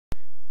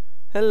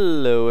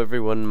Hello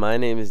everyone, my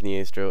name is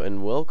Niestro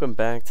and welcome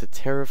back to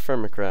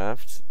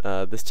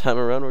Terrafirmacraft. This time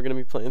around we're going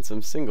to be playing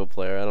some single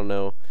player. I don't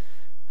know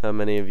how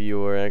many of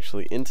you are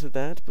actually into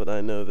that, but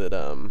I know that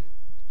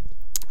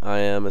I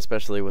am,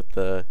 especially with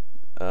the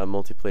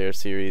multiplayer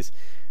series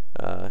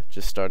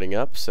just starting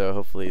up, so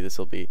hopefully this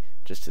will be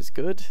just as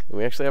good. And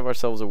we actually have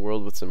ourselves a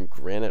world with some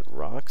granite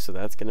rocks, so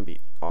that's going to be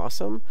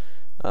awesome.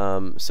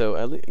 So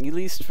at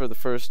least for the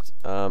first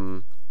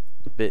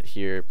bit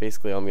here,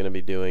 basically all I'm going to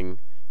be doing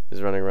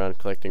is running around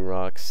collecting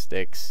rocks,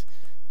 sticks,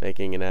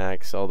 making an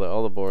axe, all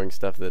the boring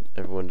stuff that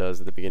everyone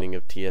does at the beginning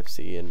of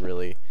TFC and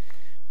really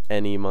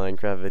any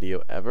Minecraft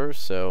video ever.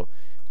 So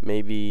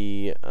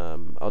maybe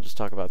I'll just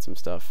talk about some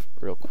stuff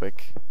real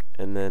quick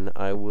and then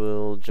I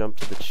will jump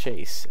to the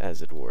chase,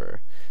 as it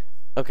were.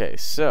 Okay,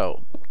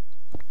 so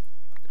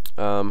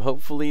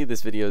hopefully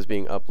this video is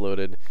being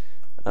uploaded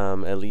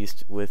at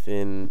least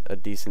within a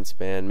decent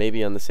span,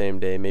 maybe on the same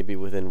day, maybe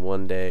within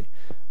one day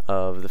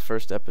of the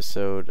first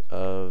episode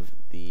of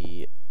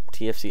the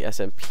TFC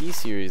SMP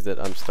series that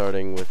I'm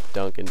starting with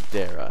Dunk and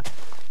Dara.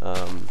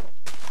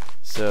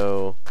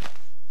 So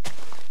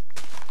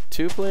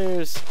two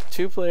players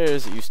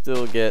you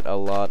still get a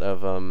lot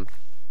of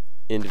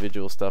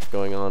individual stuff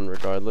going on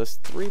regardless.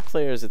 3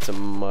 players, it's a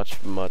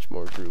much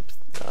more group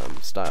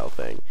style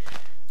thing,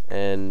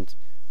 and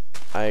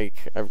I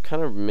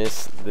kind of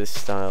miss this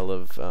style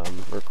of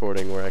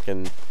recording where I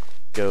can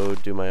go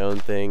do my own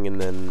thing and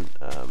then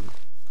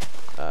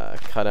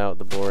cut out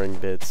the boring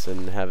bits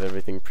and have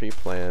everything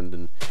pre-planned.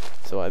 And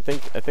so I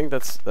think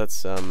that's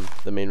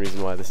the main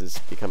reason why this is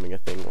becoming a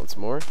thing once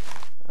more.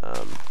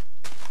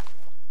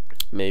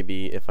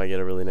 Maybe if I get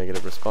a really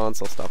negative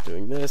response, I'll stop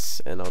doing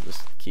this and I'll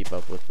just keep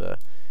up with the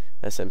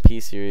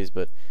SMP series.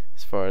 But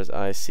as far as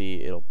I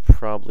see, it'll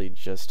probably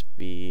just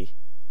be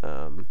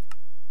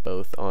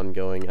both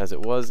ongoing, as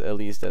it was at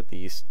least at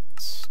the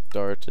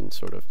start and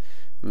sort of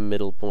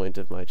middle point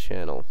of my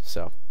channel.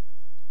 So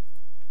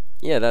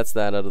yeah, that's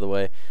that out of the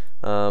way.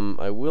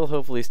 I will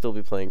hopefully still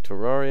be playing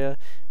Terraria,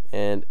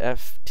 and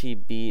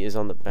FTB is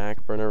on the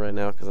back burner right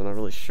now because I'm not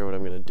really sure what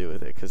I'm going to do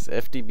with it, because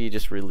FTB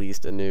just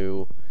released a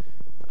new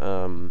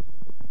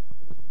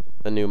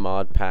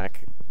mod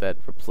pack that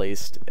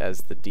replaced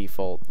as the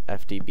default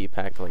FTB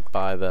pack, like,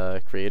 by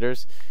the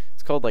creators.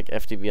 It's called like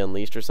FTB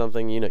Unleashed or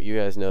something. You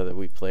guys know that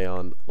we play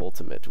on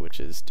Ultimate, which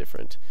is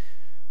different.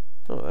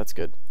 Oh, that's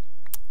good.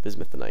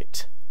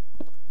 Bismuthinite.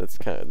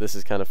 This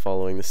is kind of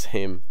following the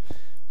same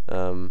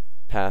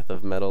path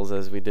of metals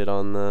as we did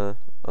on the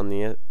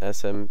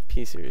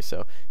SMP series,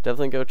 so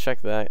definitely go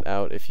check that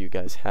out if you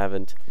guys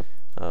haven't.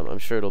 I'm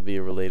sure it'll be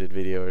a related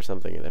video or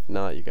something, and if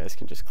not, you guys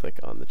can just click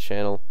on the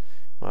channel.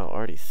 Wow,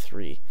 already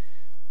 3.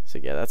 So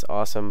yeah, that's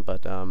awesome.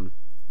 But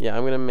yeah,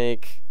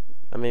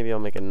 maybe I'll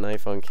make a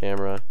knife on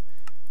camera,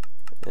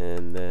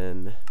 and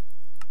then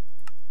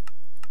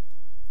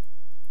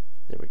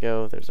there we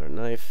go, there's our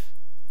knife,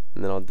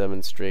 and then I'll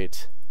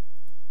demonstrate.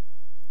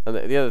 And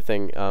the other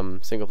thing,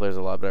 single player is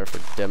a lot better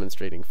for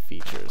demonstrating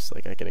features.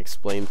 Like, I can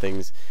explain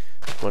things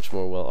much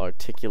more well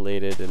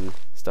articulated and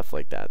stuff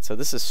like that. So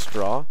this is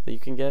straw that you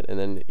can get, and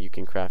then you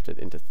can craft it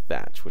into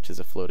thatch, which is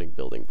a floating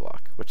building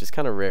block, which is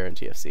kind of rare in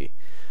TFC.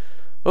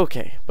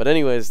 Okay, but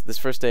anyways, this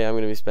first day I'm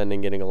going to be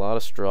spending getting a lot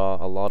of straw,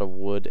 a lot of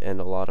wood, and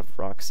a lot of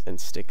rocks and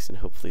sticks, and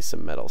hopefully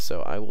some metal.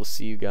 So I will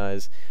see you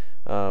guys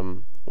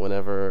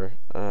whenever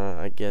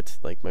I get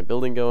like my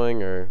building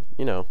going, or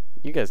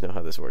you guys know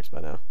how this works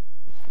by now.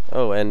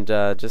 Oh, and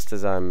just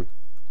as I'm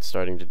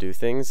starting to do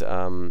things,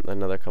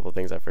 another couple of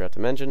things I forgot to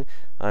mention.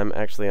 I'm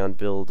actually on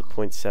build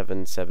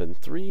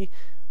 0.773,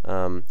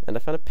 and I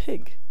found a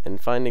pig. And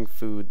finding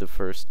food the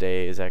first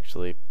day is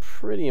actually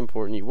pretty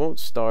important. You won't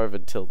starve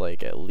until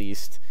like at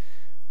least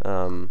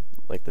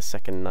like the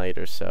second night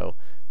or so.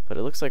 But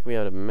it looks like we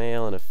had a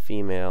male and a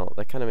female.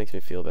 That kind of makes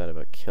me feel bad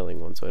about killing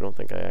one, so I don't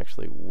think I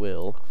actually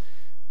will.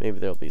 Maybe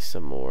there'll be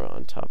some more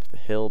on top of the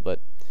hill,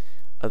 but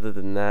other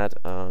than that,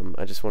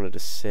 I just wanted to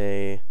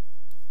say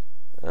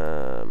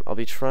I'll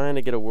be trying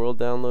to get a world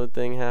download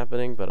thing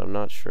happening, but I'm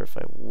not sure if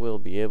I will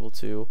be able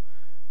to.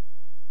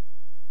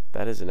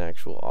 That is an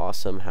actual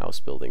awesome house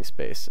building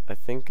space. I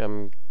think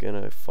I'm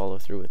gonna follow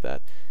through with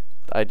that.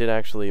 I did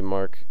actually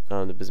mark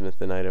the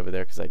bismuthinite over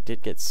there because I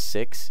did get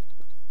 6,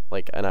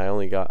 and I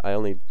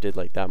only did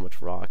like that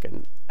much rock,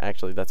 and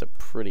actually that's a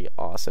pretty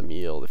awesome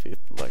yield if you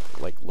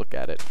like look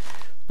at it.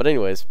 But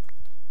anyways,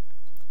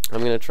 I'm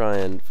gonna try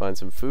and find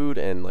some food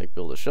and like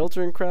build a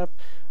shelter and crap.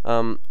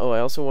 Oh, I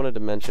also wanted to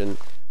mention,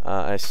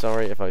 I'm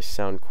sorry if I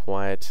sound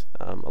quiet.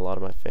 A lot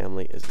of my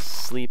family is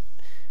asleep,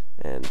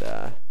 and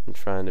I'm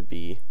trying to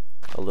be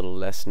a little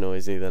less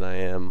noisy than I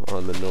am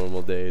on the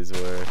normal days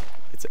where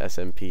it's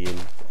SMP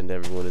and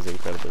everyone is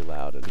incredibly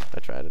loud and I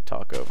try to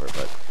talk over.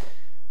 But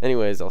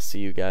anyways, I'll see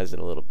you guys in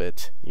a little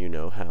bit. You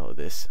know how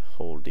this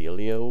whole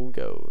dealio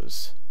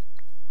goes.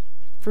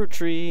 Fruit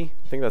tree.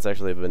 I think that's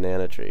actually a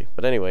banana tree.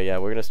 But anyway, yeah,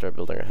 we're gonna start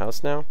building our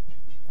house now.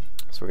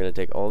 So we're gonna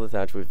take all the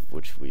thatch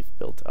which we've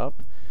built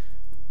up,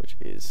 which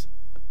is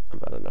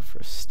about enough for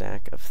a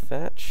stack of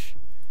thatch.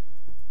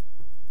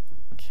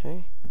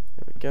 Okay,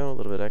 there we go, a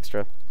little bit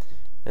extra.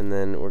 And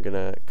then we're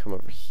gonna come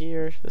over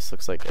here. This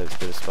looks like as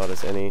good a spot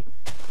as any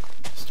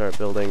to start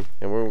building.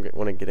 And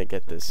we're gonna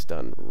get this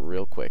done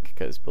real quick,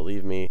 because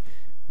believe me,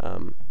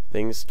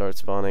 things start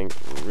spawning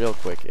real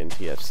quick in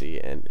TFC,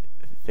 and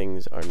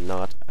things are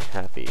not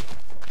happy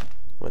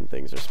when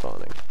things are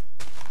spawning.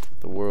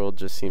 The world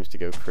just seems to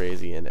go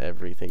crazy, and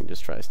everything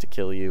just tries to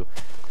kill you.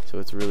 So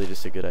it's really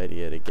just a good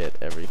idea to get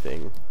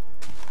everything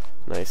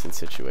nice and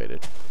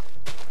situated.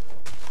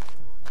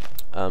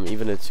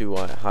 Even a too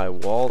high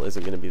wall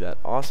isn't going to be that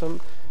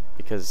awesome,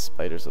 because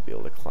spiders will be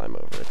able to climb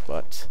over it,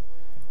 but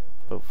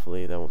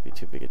hopefully that won't be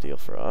too big a deal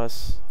for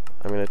us.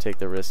 I'm going to take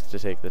the risk to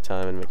take the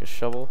time and make a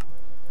shovel.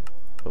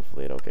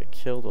 Hopefully I don't get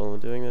killed while I'm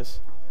doing this.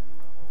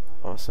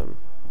 Awesome.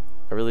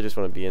 I really just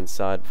want to be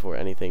inside before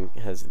anything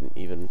has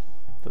even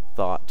the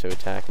thought to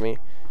attack me.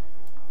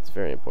 It's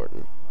very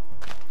important.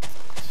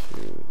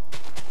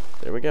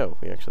 There we go.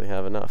 We actually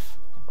have enough.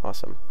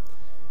 Awesome.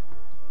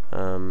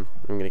 I'm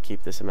going to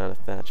keep this amount of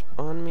thatch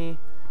on me.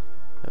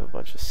 I have a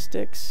bunch of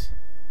sticks.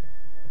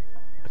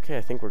 Okay,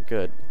 I think we're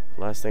good.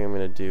 Last thing I'm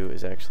going to do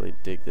is actually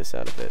dig this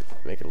out of it.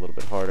 Make it a little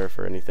bit harder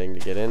for anything to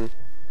get in.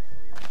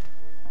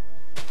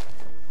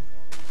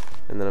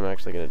 And then I'm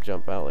actually going to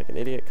jump out like an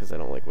idiot because I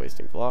don't like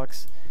wasting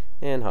blocks.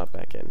 And hop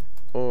back in.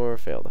 Or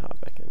fail to hop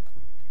back in.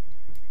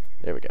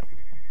 There we go.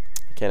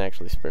 I can't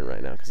actually sprint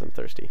right now because I'm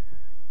thirsty.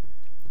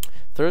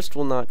 Thirst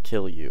will not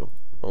kill you.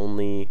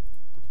 Only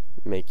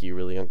make you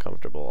really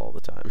uncomfortable all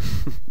the time.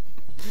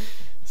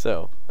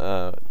 So,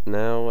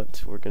 now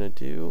what we're going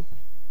to do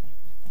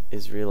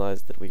is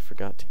realize that we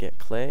forgot to get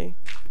clay,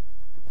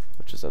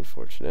 which is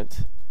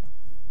unfortunate.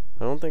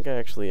 I don't think I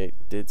actually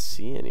did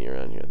see any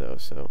around here though,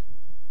 so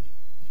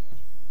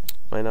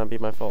might not be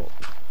my fault.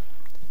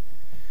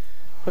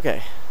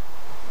 Okay,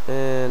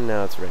 and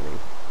now it's raining.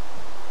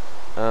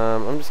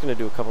 I'm just going to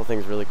do a couple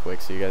things really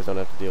quick so you guys don't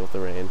have to deal with the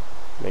rain.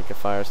 Make a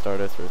fire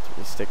starter, throw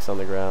 3 sticks on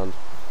the ground,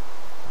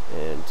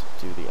 and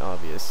do the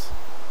obvious.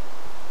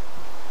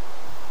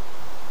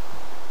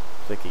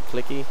 Clicky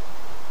clicky,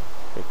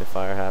 make the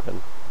fire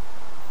happen.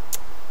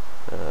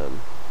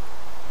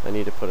 I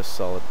need to put a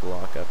solid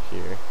block up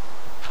here.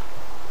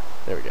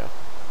 There we go.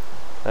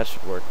 That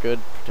should work good,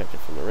 protect it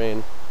from the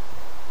rain.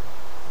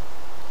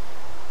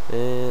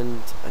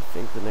 And I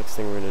think the next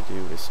thing we're going to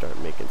do is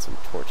start making some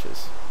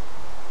torches,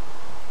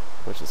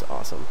 which is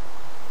awesome.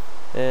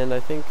 And I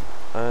think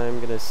I'm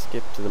going to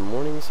skip to the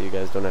morning so you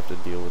guys don't have to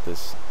deal with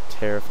this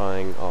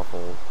terrifying,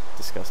 awful,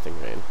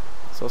 disgusting rain.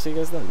 So I'll see you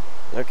guys then.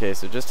 Okay,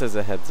 so just as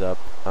a heads up,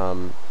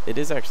 it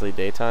is actually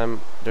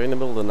daytime. During the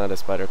middle of the night a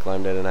spider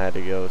climbed in and I had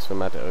to go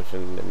swim out to the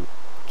ocean and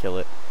kill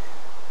it.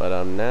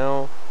 But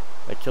now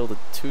I killed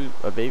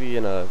a baby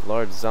and a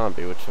large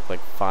zombie, which took like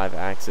 5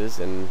 axes,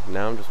 and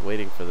now I'm just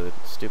waiting for the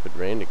stupid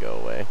rain to go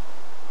away.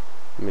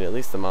 I mean, at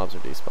least the mobs are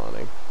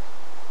despawning.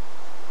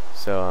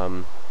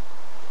 So,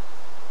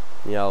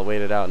 yeah, I'll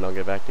wait it out and I'll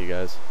get back to you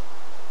guys.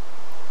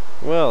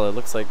 Well, it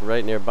looks like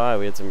right nearby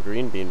we had some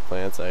green bean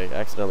plants. I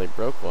accidentally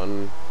broke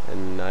one,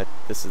 and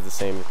this is the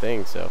same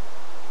thing, so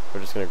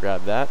we're just going to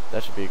grab that.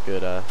 That should be a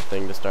good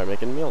thing to start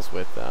making meals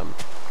with.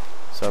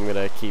 So I'm going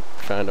to keep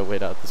trying to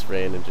wait out this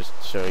rain and just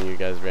showing you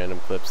guys random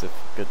clips if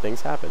good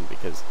things happen,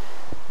 because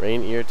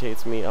rain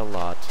irritates me a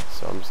lot,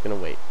 so I'm just going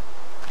to wait.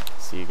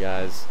 See you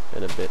guys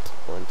in a bit,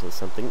 or until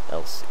something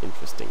else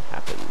interesting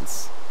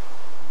happens.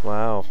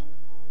 Wow.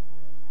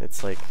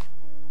 It's like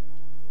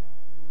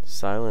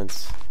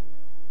silence.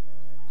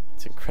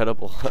 It's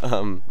incredible.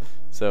 Oh,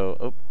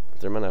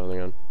 threw my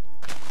navigator on.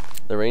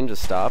 The rain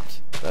just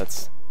stopped.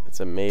 It's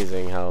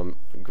amazing how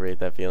great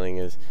that feeling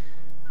is.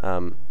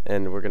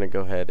 And we're gonna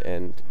go ahead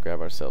and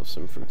grab ourselves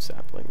some fruit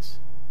saplings,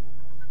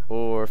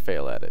 or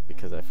fail at it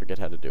because I forget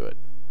how to do it.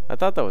 I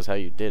thought that was how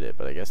you did it,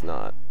 but I guess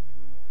not.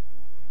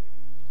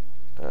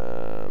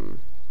 Try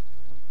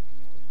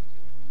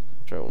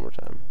one more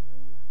time.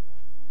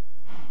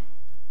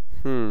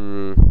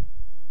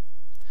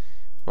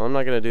 Well, I'm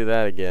not going to do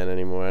that again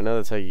anymore. I know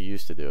that's how you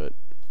used to do it.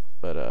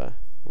 But,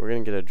 we're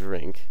going to get a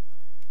drink.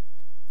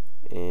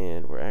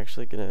 And we're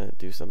actually going to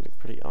do something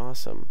pretty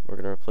awesome. We're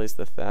going to replace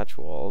the thatch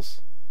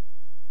walls.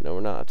 No,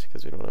 we're not,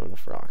 because we don't have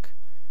enough rock.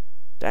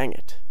 Dang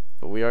it.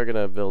 But we are going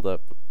to build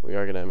up, we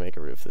are going to make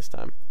a roof this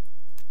time,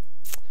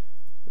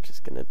 which is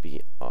going to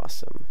be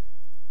awesome.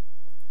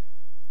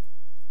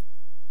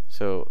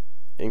 So,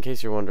 in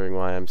case you're wondering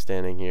why I'm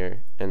standing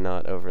here and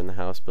not over in the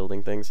house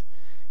building things,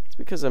 it's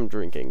because I'm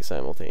drinking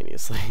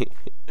simultaneously.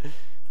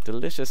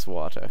 Delicious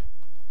water.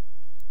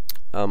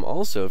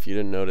 Also, if you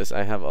didn't notice,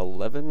 I have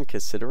 11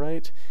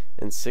 cassiterite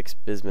and 6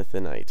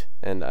 bismuthinite,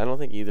 and I don't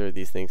think either of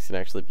these things can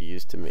actually be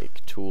used to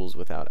make tools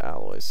without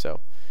alloys, so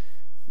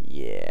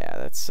yeah,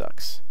 that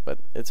sucks. But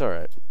it's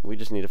alright. We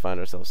just need to find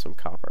ourselves some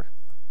copper.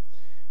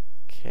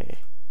 Okay,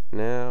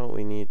 now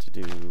we need to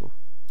do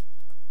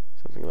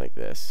something like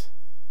this.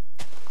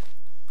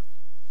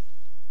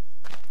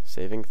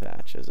 Saving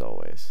thatch, as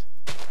always.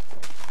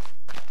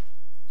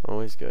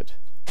 Always good.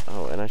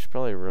 Oh, and I should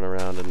probably run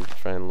around and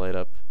try and light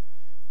up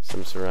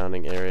some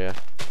surrounding area.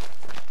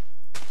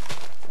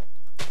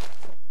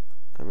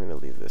 I'm going to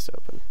leave this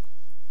open.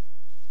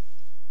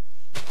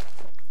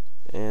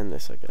 And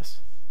this, I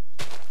guess.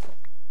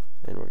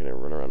 And we're gonna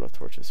run around with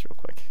torches real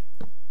quick.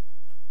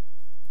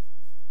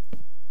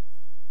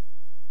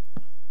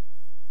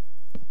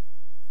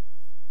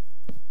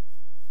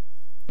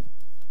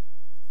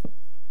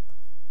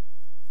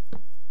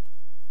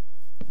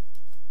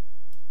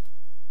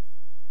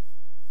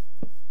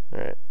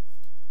 Alright.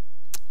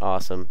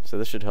 Awesome. So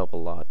this should help a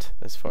lot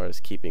as far as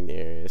keeping the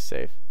area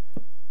safe.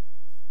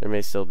 There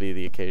may still be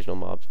the occasional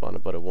mob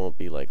spawner, but it won't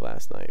be like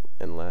last night.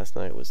 And last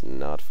night was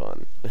not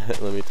fun.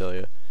 Let me tell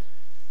you.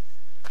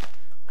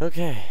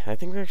 Okay, I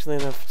think we're actually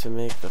enough to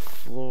make the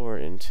floor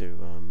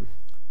into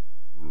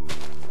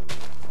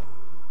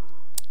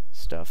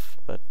stuff,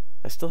 but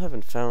I still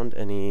haven't found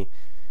any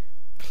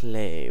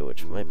clay,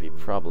 which might be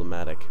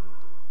problematic.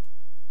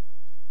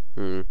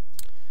 We're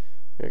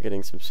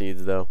getting some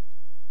seeds though.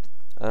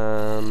 We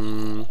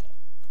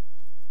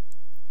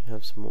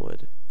have some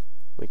wood.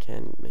 We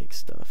can make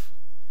stuff.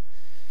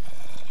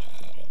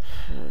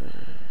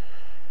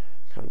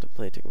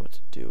 Contemplating what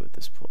to do at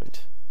this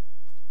point.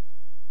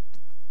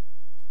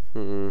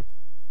 Could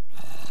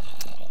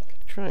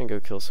try and go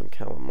kill some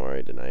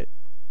calamari tonight.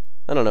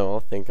 I don't know,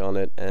 I'll think on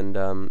it, and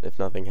if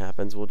nothing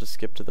happens, we'll just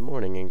skip to the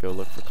morning and go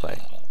look for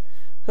clay.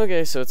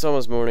 Okay, so it's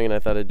almost morning, and I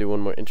thought I'd do one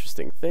more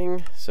interesting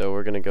thing, so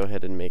we're gonna go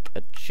ahead and make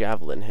a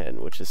javelin head,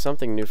 which is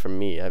something new for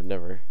me. I've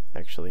never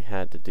actually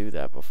had to do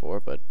that before,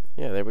 but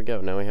yeah, there we go.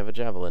 Now we have a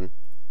javelin.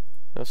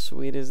 How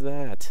sweet is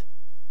that?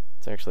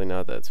 It's actually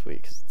not that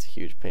sweet, because it's a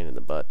huge pain in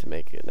the butt to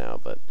make it now,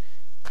 but,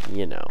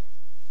 you know,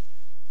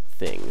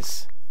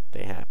 things,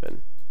 they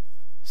happen.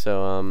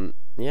 So,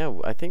 yeah,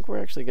 I think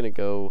we're actually gonna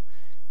go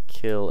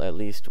kill at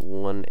least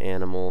one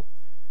animal.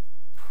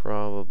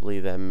 Probably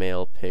that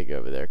male pig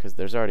over there, because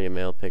there's already a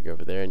male pig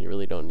over there, and you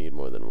really don't need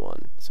more than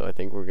one. So I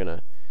think we're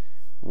gonna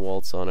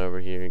waltz on over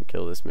here and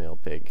kill this male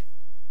pig.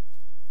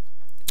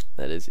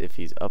 That is, if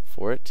he's up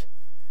for it.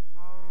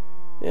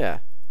 Yeah,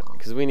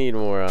 because we need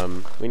more,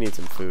 we need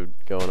some food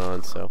going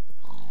on, so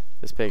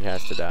this pig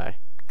has to die.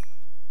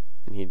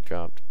 And he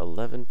dropped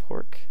 11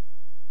 pork,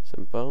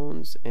 some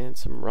bones, and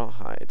some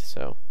rawhide,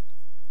 so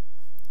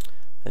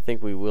I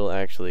think we will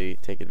actually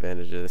take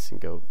advantage of this and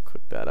go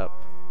cook that up.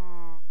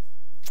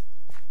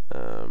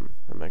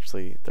 I'm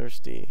actually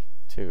thirsty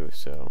too,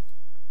 so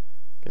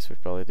I guess we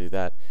probably do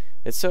that.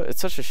 It's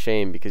such a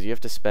shame because you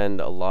have to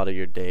spend a lot of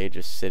your day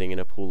just sitting in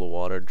a pool of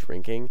water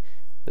drinking.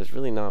 There's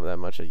really not that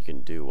much that you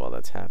can do while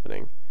that's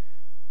happening.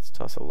 Let's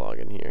toss a log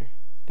in here,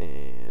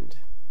 and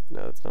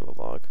no, it's not a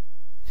log.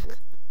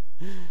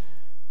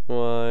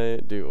 Why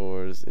do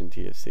ores in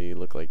TFC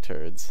look like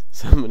turds?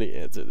 Somebody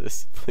answer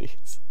this,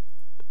 please.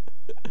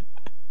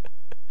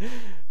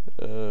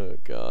 Oh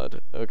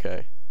God.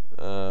 Okay.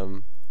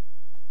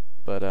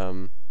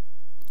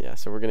 Yeah,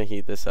 so we're gonna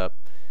heat this up.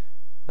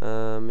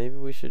 Maybe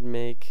we should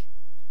make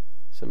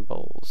some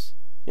bowls.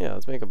 Yeah,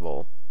 let's make a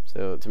bowl.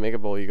 So to make a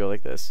bowl, you go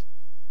like this.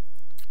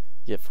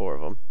 You get 4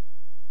 of them.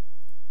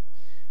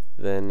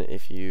 Then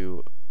if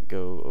you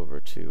go over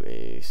to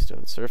a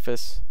stone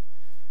surface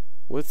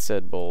with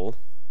said bowl,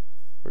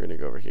 we're gonna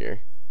go over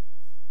here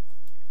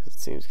because it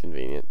seems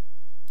convenient,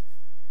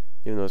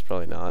 even though it's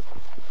probably not.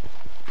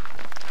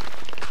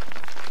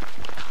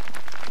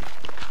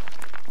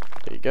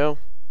 There you go.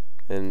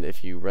 And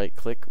if you right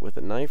click with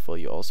a knife while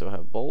you also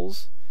have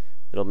bowls,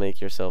 it'll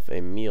make yourself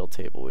a meal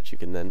table, which you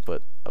can then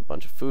put a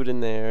bunch of food in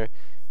there,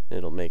 and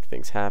it'll make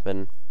things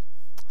happen.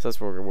 So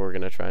that's what we're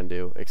going to try and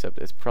do, except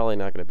it's probably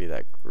not going to be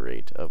that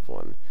great of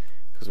one,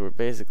 because we're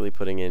basically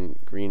putting in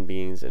green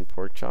beans and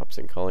pork chops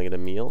and calling it a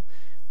meal.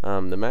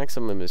 The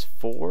maximum is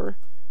 4,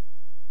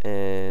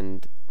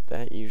 and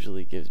that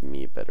usually gives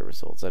me better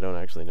results. I don't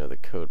actually know the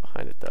code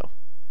behind it, though.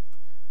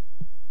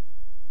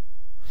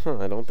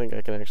 I don't think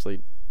I can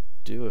actually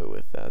do it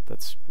with that.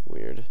 That's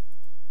weird.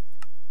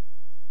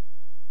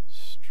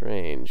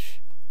 Strange.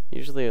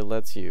 Usually it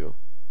lets you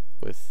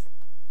with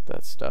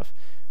that stuff.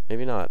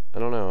 Maybe not. I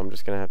don't know. I'm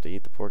just gonna have to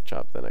eat the pork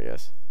chop then, I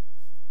guess.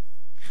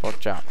 Pork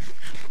chop.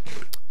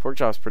 Pork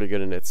chop's pretty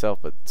good in itself,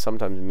 but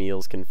sometimes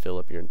meals can fill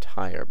up your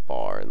entire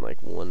bar in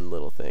like one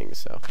little thing,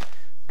 so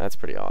that's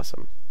pretty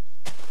awesome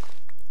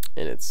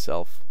in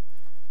itself.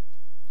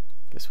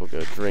 Guess we'll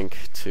go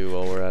drink too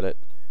while we're at it.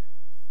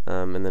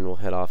 And then we'll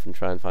head off and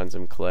try and find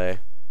some clay.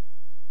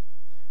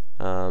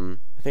 I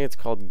think it's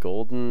called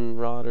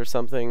goldenrod or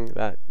something.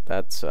 That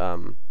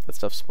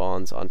stuff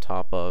spawns on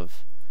top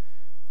of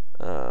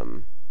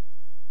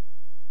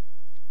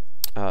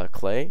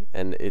clay,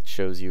 and it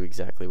shows you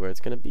exactly where it's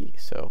gonna be.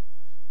 So,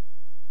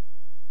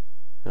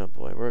 oh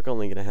boy, we're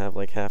only gonna have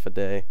like half a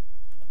day.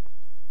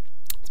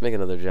 Let's make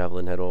another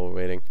javelin head while we're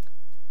waiting.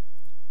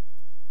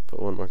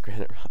 Put one more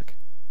granite rock.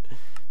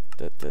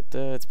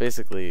 It's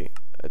basically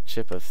a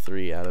chip of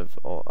 3 out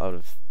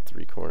of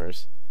 3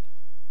 corners.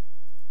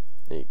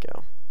 There you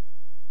go.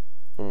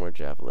 One more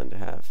javelin to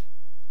have.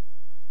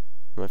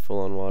 Am I full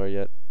on water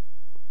yet?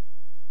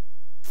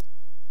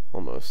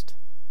 Almost.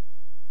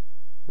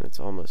 It's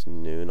almost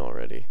noon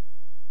already.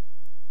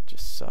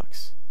 Just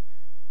sucks.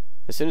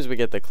 As soon as we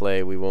get the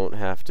clay, we won't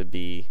have to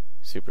be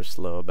super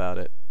slow about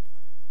it.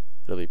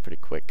 It'll be pretty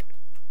quick.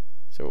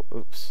 So,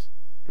 oops.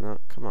 No,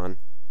 come on.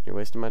 You're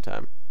wasting my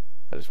time.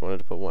 I just wanted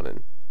to put one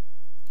in.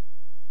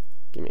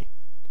 Gimme.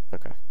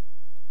 Okay.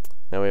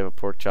 Now we have a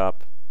pork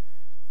chop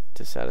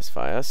to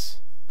satisfy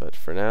us. But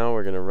for now,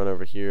 we're going to run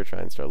over here, try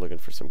and start looking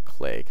for some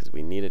clay, because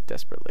we need it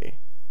desperately.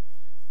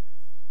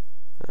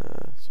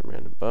 Some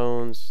random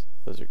bones.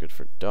 Those are good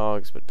for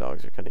dogs, but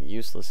dogs are kind of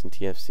useless in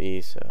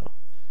TFC, so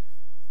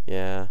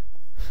yeah.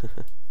 Let's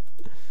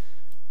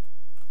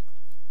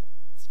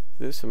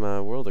do some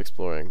world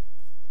exploring.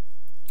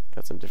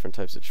 Got some different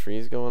types of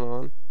trees going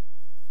on.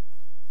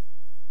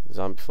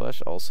 Zombie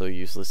flesh, also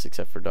useless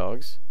except for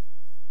dogs.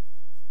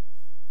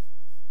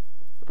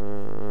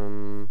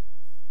 There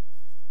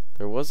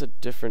was a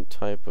different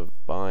type of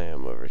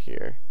biome over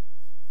here.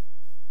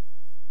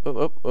 Oh,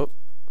 oh, oh.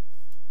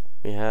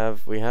 We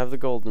have the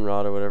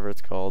goldenrod or whatever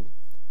it's called.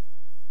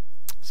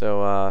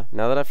 So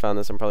now that I've found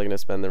this, I'm probably going to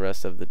spend the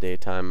rest of the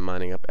daytime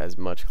mining up as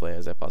much clay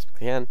as I possibly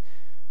can.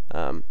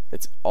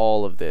 It's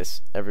all of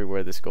this,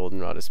 everywhere this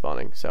goldenrod is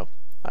spawning. So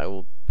I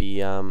will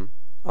be, I'll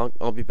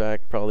be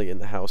back probably in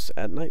the house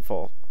at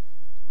nightfall.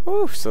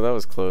 Whew, so that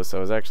was close. I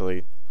was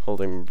actually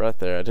holding my breath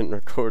there. I didn't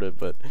record it,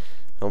 but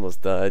I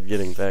almost died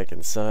getting back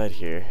inside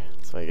here.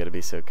 That's why I got to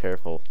be so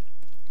careful.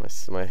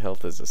 My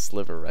health is a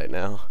sliver right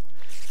now.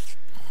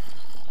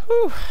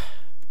 Whew.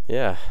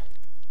 Yeah.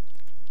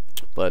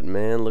 But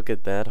man, look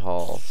at that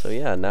haul. So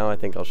yeah, now I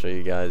think I'll show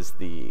you guys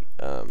the,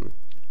 well,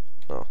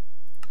 let me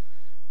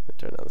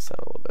turn down the sound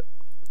a little bit.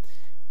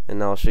 And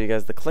now I'll show you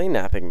guys the clay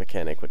napping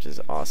mechanic, which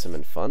is awesome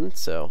and fun.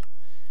 So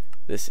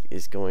this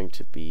is going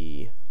to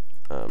be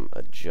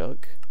a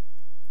jug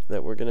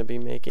that we're going to be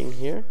making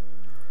here.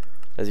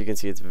 As you can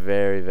see, it's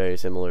very, very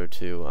similar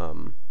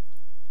to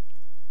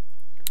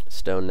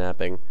stone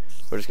napping.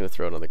 We're just going to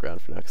throw it on the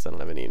ground for now because I don't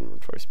have any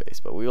inventory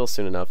space, but we will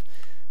soon enough.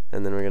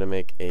 And then we're going to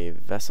make a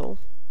vessel.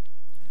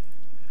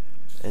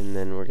 And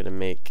then we're going to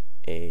make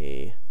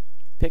a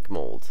pick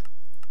mold,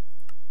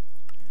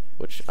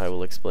 which I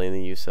will explain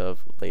the use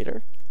of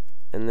later.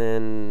 And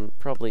then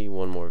probably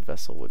one more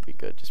vessel would be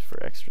good just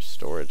for extra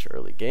storage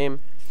early game.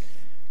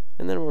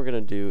 And then what we're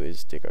going to do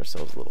is dig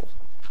ourselves a little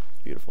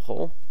beautiful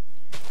hole.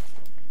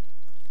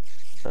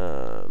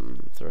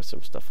 Throw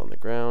some stuff on the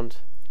ground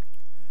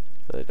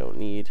that I don't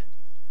need.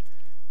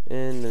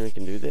 And then we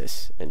can do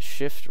this and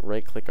shift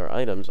right click our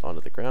items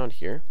onto the ground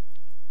here.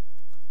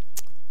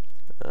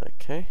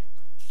 Okay.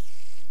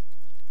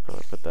 Oh,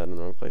 I put that in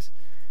the wrong place.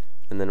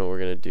 And then what we're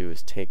going to do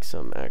is take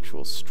some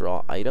actual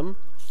straw item,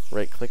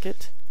 right click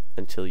it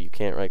until you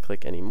can't right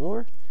click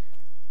anymore.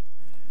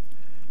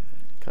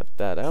 Cut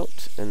that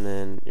out, and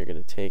then you're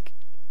going to take,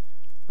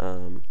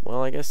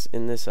 well, I guess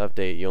in this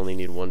update you only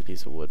need one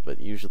piece of wood, but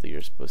usually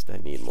you're supposed to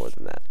need more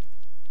than that.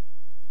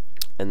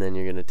 And then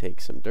you're going to take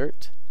some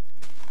dirt.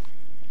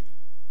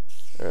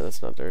 Or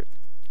that's not dirt.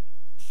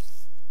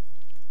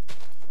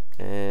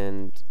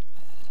 And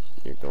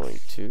you're going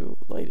to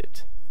light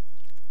it.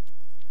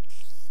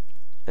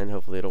 And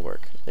hopefully it'll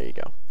work. There you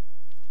go.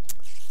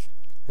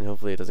 And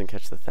hopefully it doesn't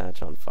catch the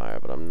thatch on fire,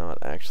 but I'm not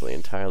actually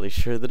entirely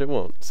sure that it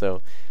won't.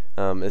 So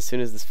as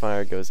soon as this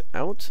fire goes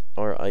out,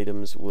 our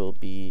items will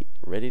be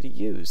ready to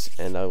use,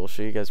 and I will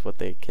show you guys what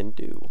they can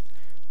do.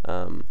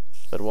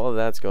 But while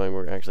that's going,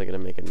 we're actually going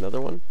to make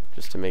another one,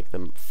 just to make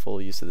them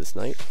full use of this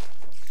night.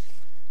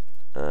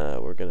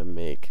 We're going to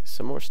make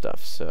some more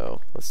stuff,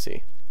 so let's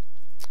see.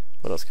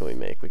 What else can we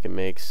make? We can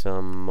make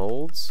some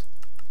molds,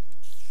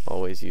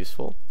 always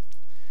useful.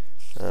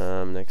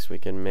 Next we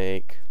can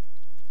make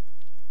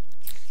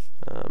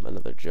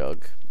another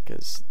jug,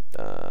 because,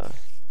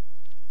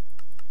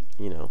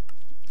 you know,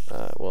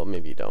 well,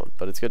 maybe you don't,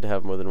 but it's good to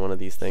have more than one of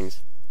these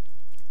things.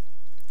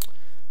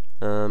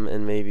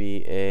 And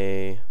maybe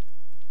a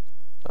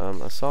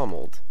saw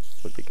mold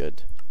would be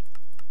good.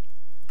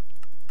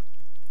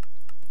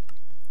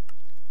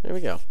 There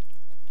we go.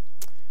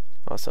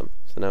 Awesome.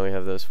 So now we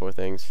have those four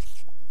things.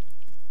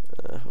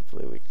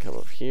 Hopefully we can come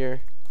over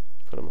here,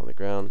 put them on the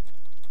ground.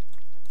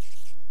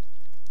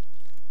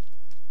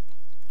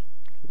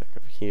 Come back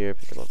over here,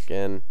 pick them up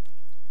again.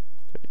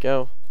 There we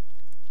go.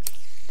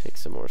 Take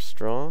some more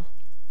straw.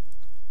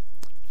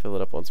 Fill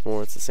it up once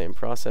more. It's the same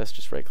process.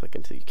 Just right click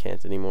until you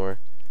can't anymore.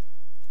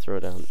 Throw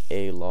down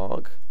a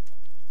log.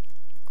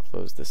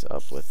 Close this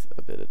up with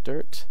a bit of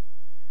dirt.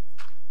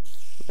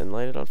 And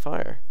light it on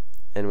fire.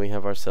 And we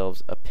have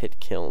ourselves a pit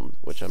kiln,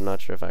 which I'm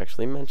not sure if I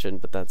actually mentioned,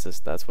 but that's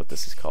what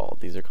this is called.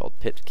 These are called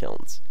pit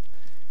kilns.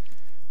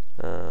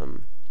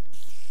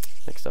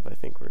 Next up, I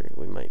think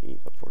we might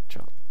eat a pork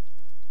chop.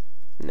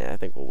 Nah, I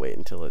think we'll wait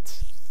until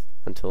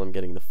I'm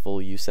getting the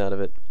full use out of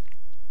it.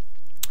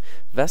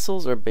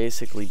 Vessels are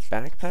basically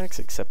backpacks,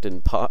 except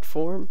in pot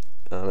form,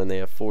 and they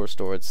have 4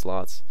 storage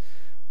slots,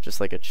 just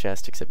like a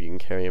chest, except you can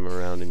carry them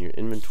around in your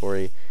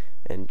inventory.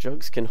 And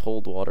jugs can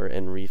hold water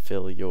and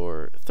refill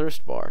your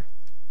thirst bar.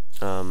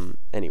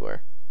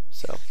 Anywhere,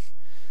 so,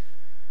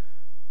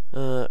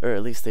 or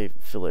at least they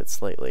fill it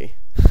slightly.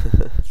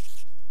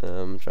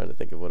 I'm trying to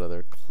think of what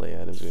other clay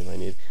items we might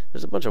need.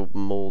 There's a bunch of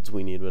molds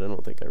we need, but I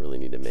don't think I really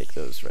need to make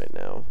those right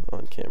now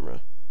on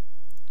camera.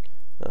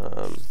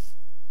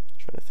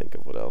 Trying to think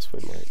of what else. else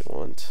we might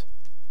want.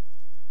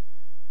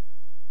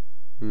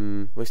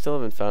 We still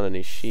haven't found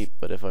any sheep,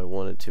 but if I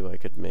wanted to, I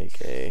could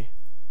make a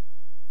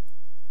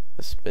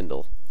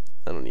spindle.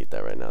 I don't need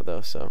that right now,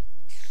 though, so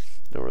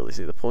don't really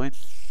see the point.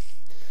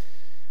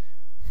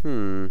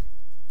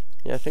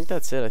 Yeah, I think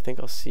that's it. I think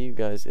I'll see you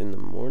guys in the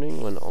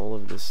morning when all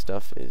of this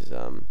stuff is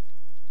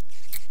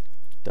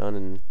done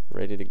and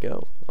ready to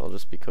go. I'll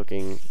just be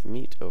cooking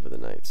meat over the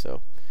night,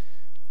 so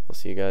I'll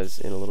see you guys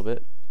in a little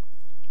bit.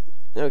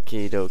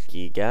 Okie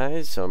dokie,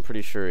 guys, so I'm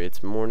pretty sure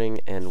it's morning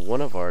and one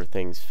of our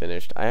things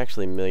finished. I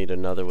actually made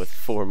another with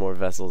 4 more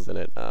vessels in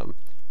it,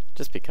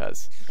 just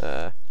because.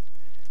 And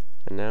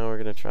now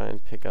we're going to try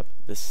and pick up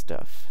this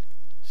stuff.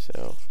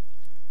 So,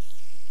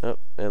 oh,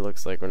 it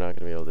looks like we're not going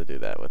to be able to do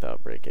that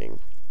without breaking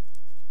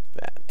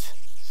that.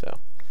 So,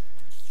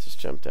 let's just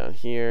jump down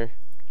here.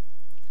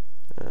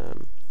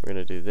 We're going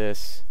to do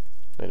this.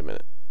 Wait a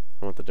minute.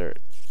 I want the dirt.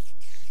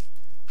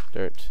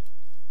 Dirt.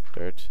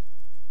 Dirt.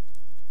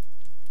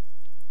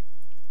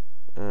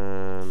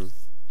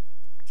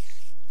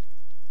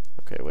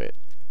 Okay, wait.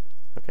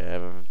 Okay,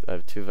 I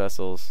have 2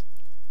 vessels,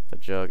 a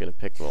jug, and a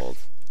pick mold.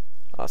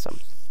 Awesome.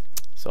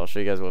 So I'll show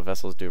you guys what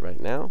vessels do right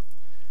now.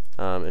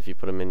 If you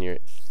put them in your...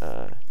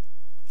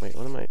 wait,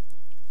 what am I...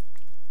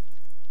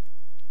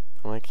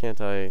 Why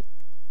can't I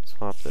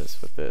swap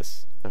this with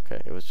this?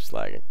 Okay, it was just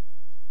lagging.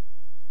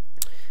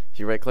 If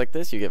you right-click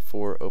this, you get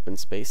 4 open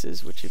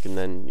spaces, which you can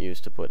then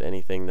use to put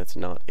anything that's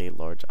not a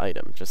large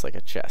item, just like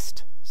a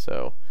chest.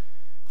 So...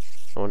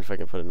 I wonder if I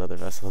can put another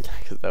vessel in there,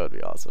 because that would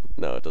be awesome.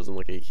 No, it doesn't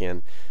look like you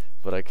can,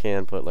 but I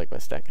can put like my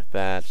stack of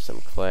thatch,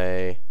 some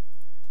clay.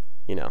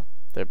 You know,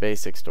 they're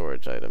basic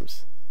storage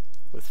items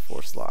with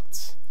 4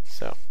 slots.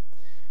 So,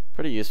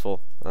 pretty useful.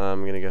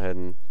 I'm going to go ahead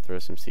and throw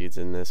some seeds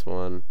in this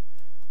one.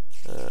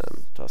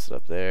 Toss it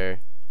up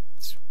there.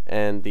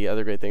 And the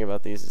other great thing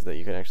about these is that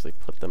you can actually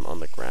put them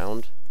on the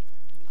ground,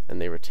 and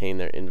they retain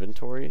their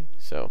inventory.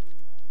 So,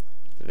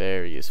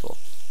 very useful.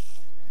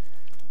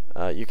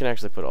 You can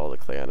actually put all the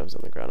clay items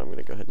on the ground. I'm going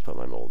to go ahead and put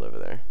my mold over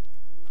there.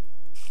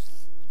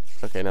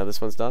 Okay, now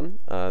this one's done.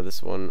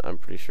 This one I'm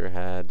pretty sure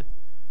had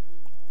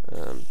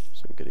some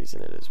goodies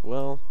in it as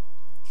well.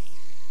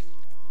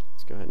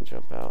 Let's go ahead and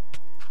jump out.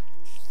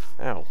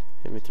 Ow,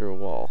 hit me through a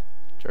wall,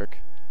 jerk.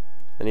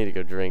 I need to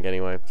go drink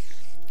anyway.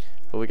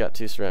 But we got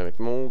 2 ceramic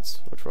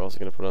molds, which we're also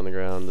going to put on the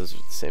ground. Those are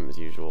the same as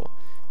usual.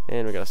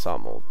 And we got a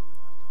salt mold.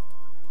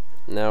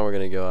 Now we're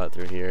going to go out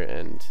through here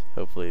and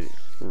hopefully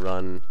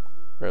run,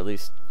 or at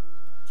least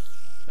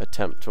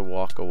attempt to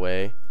walk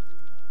away.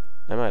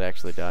 I might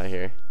actually die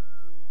here.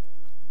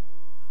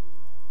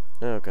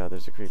 Oh god,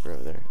 there's a creeper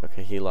over there.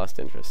 Okay, he lost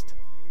interest.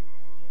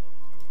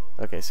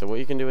 Okay, so what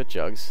you can do with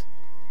jugs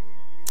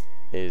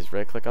is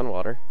right click on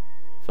water,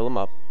 fill them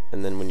up,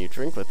 and then when you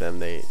drink with them,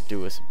 they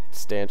do a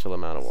substantial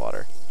amount of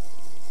water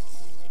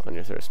on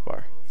your thirst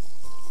bar.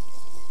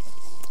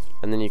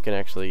 And then you can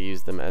actually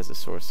use them as a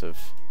source of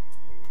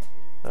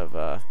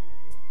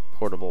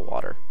portable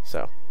water.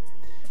 So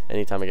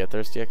anytime I get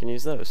thirsty, I can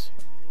use those.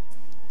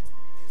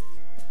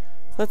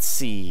 Let's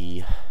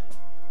see.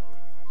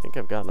 I think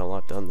I've gotten a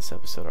lot done this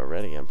episode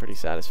already. I'm pretty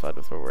satisfied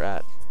with where we're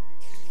at.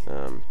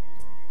 For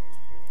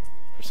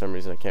some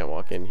reason I can't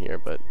walk in here,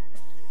 but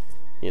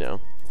you know,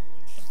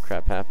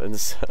 crap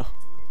happens, so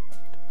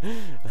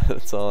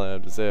that's all I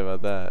have to say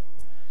about that.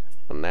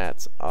 And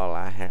that's all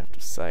I have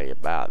to say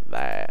about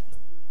that.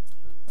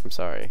 I'm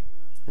sorry.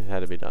 It had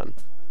to be done.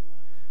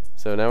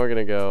 So now we're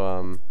gonna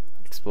go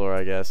explore,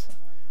 I guess.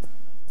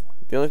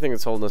 The only thing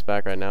that's holding us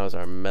back right now is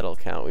our metal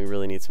count. We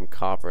really need some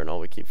copper, and all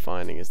we keep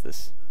finding is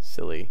this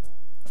silly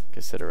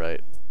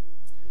cassiterite.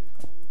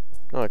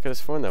 Oh, I could have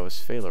sworn that was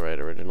sphalerite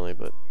originally,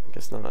 but I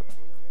guess not.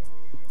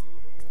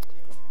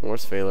 More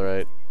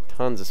sphalerite.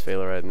 Tons of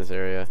sphalerite in this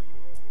area.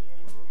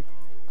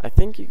 I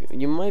think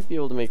you might be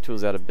able to make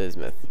tools out of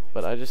bismuth,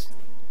 but I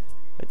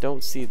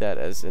don't see that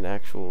as an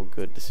actual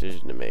good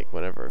decision to make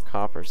whenever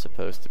copper is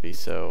supposed to be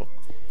so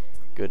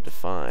good to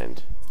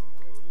find.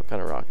 What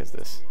kind of rock is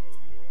this?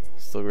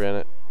 Still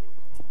granite?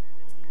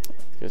 I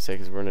was gonna say,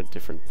 because we're in a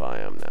different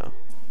biome now.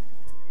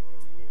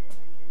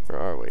 Or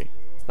are we?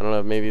 I don't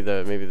know, maybe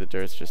the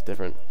dirt's just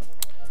different.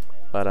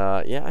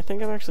 But yeah, I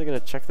think I'm actually gonna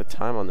check the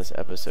time on this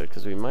episode,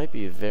 because we might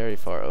be very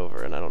far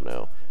over, and I don't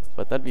know.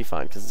 But that'd be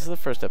fine, because this is the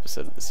first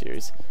episode of the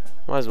series.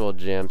 Might as well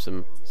jam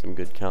some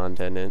good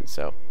content in,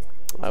 so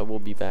I will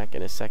be back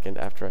in a second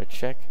after I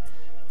check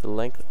the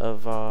length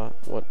of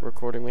what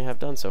recording we have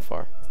done so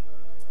far.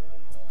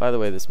 By the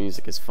way, this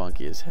music is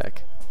funky as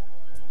heck.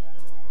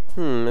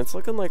 It's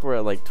looking like we're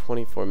at like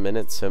 24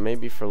 minutes, so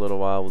maybe for a little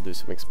while we'll do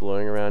some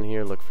exploring around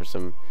here, look for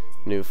some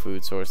new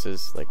food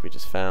sources like we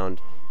just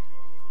found.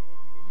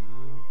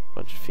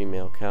 Bunch of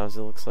female cows,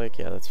 it looks like.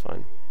 Yeah, that's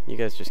fine. You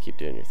guys just keep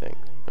doing your thing.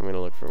 I'm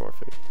gonna look for more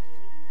food.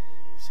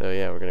 So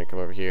yeah, we're gonna come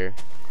over here.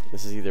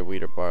 This is either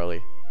wheat or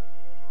barley.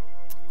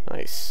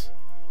 Nice.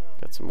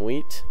 Got some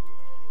wheat.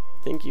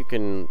 I think you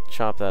can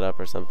chop that up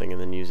or something and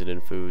then use it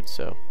in food,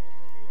 so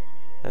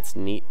that's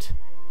neat.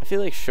 I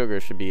feel like sugar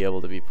should be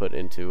able to be put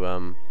into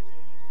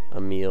a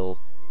meal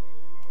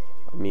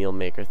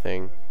maker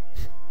thing.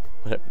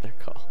 whatever they're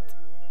called.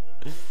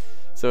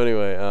 So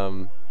anyway,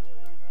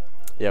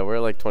 yeah, we're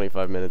at like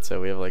 25 minutes,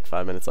 so we have like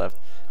 5 minutes left.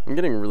 I'm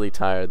getting really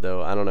tired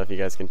though. I don't know if you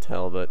guys can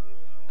tell, but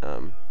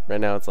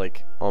right now it's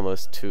like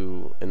almost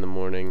 2 in the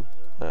morning.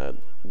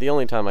 The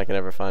only time I can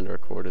ever find to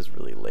record is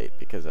really late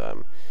because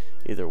I'm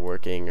either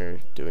working or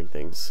doing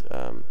things,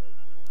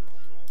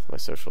 my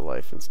social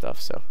life and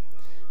stuff. So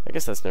I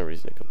guess that's no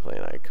reason to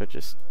complain. I could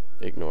just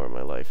ignore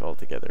my life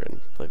altogether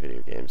and play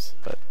video games,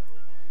 but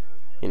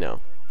you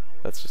know,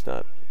 that's just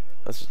not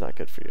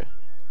good for you.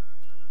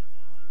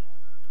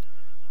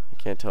 I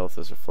can't tell if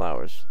those are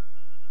flowers.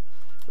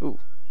 Ooh,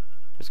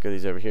 there's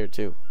goodies over here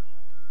too.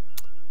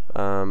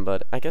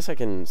 But I guess I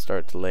can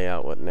start to lay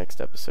out what next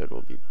episode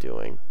we'll be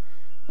doing.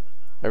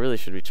 I really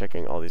should be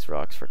checking all these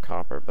rocks for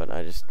copper, but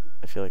I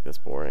feel like that's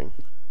boring.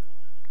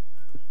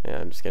 Yeah,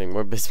 I'm just getting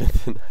more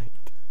bismuthinite.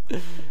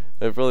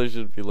 I probably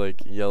should be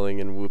like yelling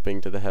and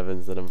whooping to the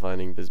heavens that I'm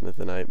finding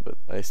bismuthinite, but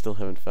I still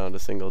haven't found a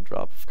single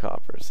drop of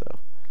copper. So,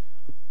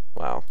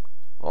 wow,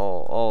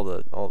 all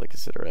the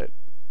cassiterite.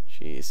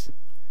 Jeez.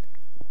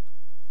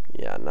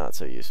 Yeah, not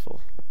so useful.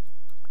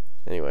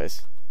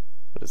 Anyways,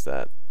 what is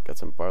that? Got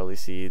some barley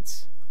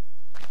seeds.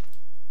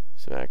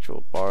 Some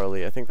actual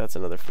barley. I think that's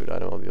another food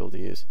item I'll be able to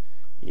use.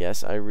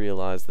 Yes, I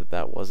realize that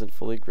that wasn't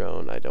fully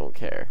grown. I don't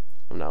care.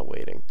 I'm not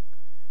waiting.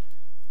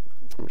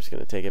 I'm just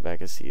going to take it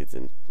back as seeds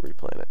and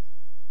replant it.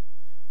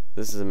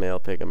 This is a male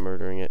pig. I'm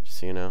murdering it, just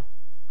so you know.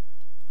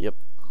 Yep.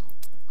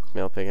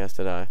 Male pig has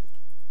to die.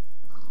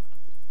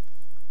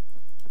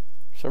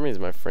 For some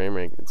reason, my frame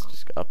rate is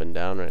just up and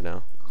down right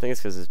now. I think it's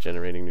because it's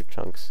generating new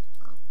chunks.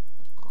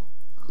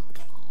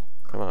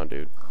 Come on,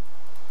 dude.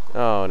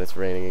 Oh, and it's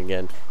raining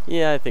again.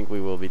 Yeah, I think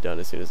we will be done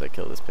as soon as I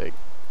kill this pig.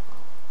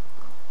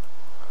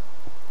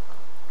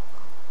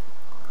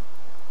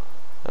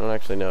 I don't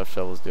actually know if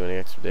shovels do any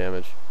extra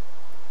damage.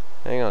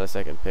 Hang on a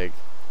second, pig.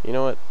 You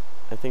know what?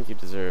 I think you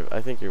deserve... I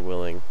think you're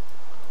willing.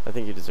 I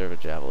think you deserve a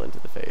javelin to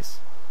the face.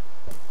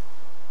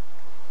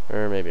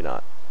 Or maybe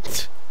not.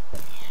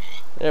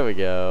 There we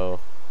go.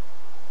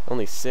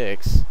 Only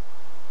 6.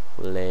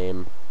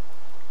 Lame.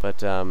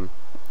 But,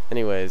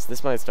 anyways,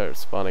 this might start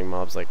spawning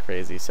mobs like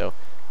crazy, so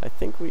I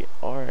think we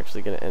are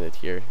actually going to end it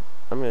here.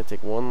 I'm going to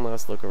take one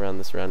last look around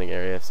the surrounding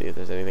area, see if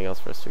there's anything else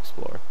for us to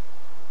explore.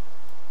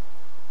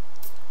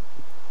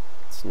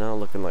 It's now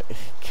looking like...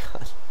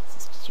 God, this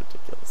is just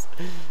ridiculous.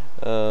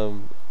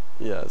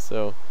 Yeah,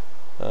 so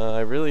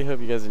I really hope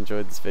you guys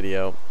enjoyed this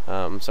video.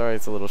 I'm sorry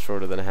it's a little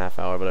shorter than a half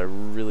hour, but I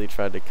really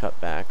tried to cut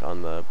back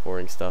on the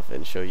boring stuff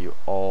and show you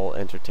all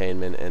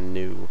entertainment and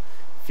new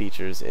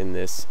features in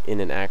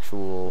an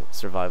actual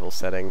survival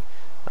setting.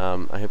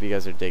 I hope you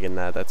guys are digging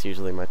that. That's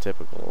usually my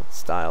typical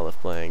style of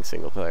playing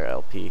single player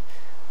LP.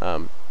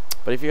 But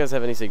if you guys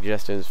have any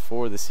suggestions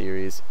for the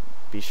series,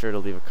 be sure to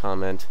leave a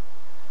comment.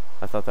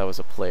 I thought that was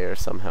a player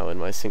somehow in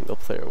my single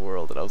player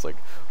world, and I was like,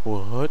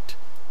 what?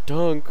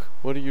 Dunk,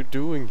 what are you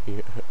doing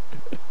here?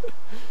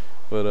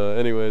 But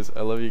anyways,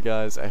 I love you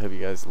guys. I hope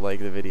you guys like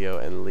the video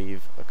and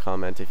leave a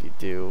comment if you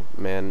do.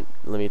 Man,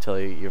 let me tell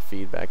you, your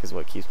feedback is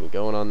what keeps me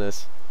going on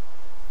this.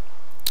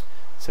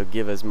 So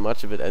give as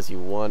much of it as you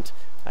want.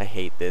 I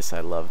hate this, I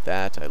love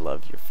that, I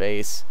love your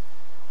face.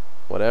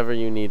 Whatever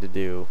you need to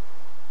do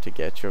to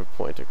get your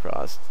point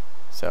across.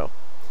 So,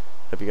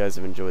 hope you guys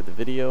have enjoyed the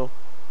video,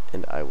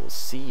 and I will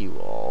see you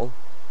all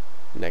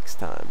next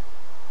time.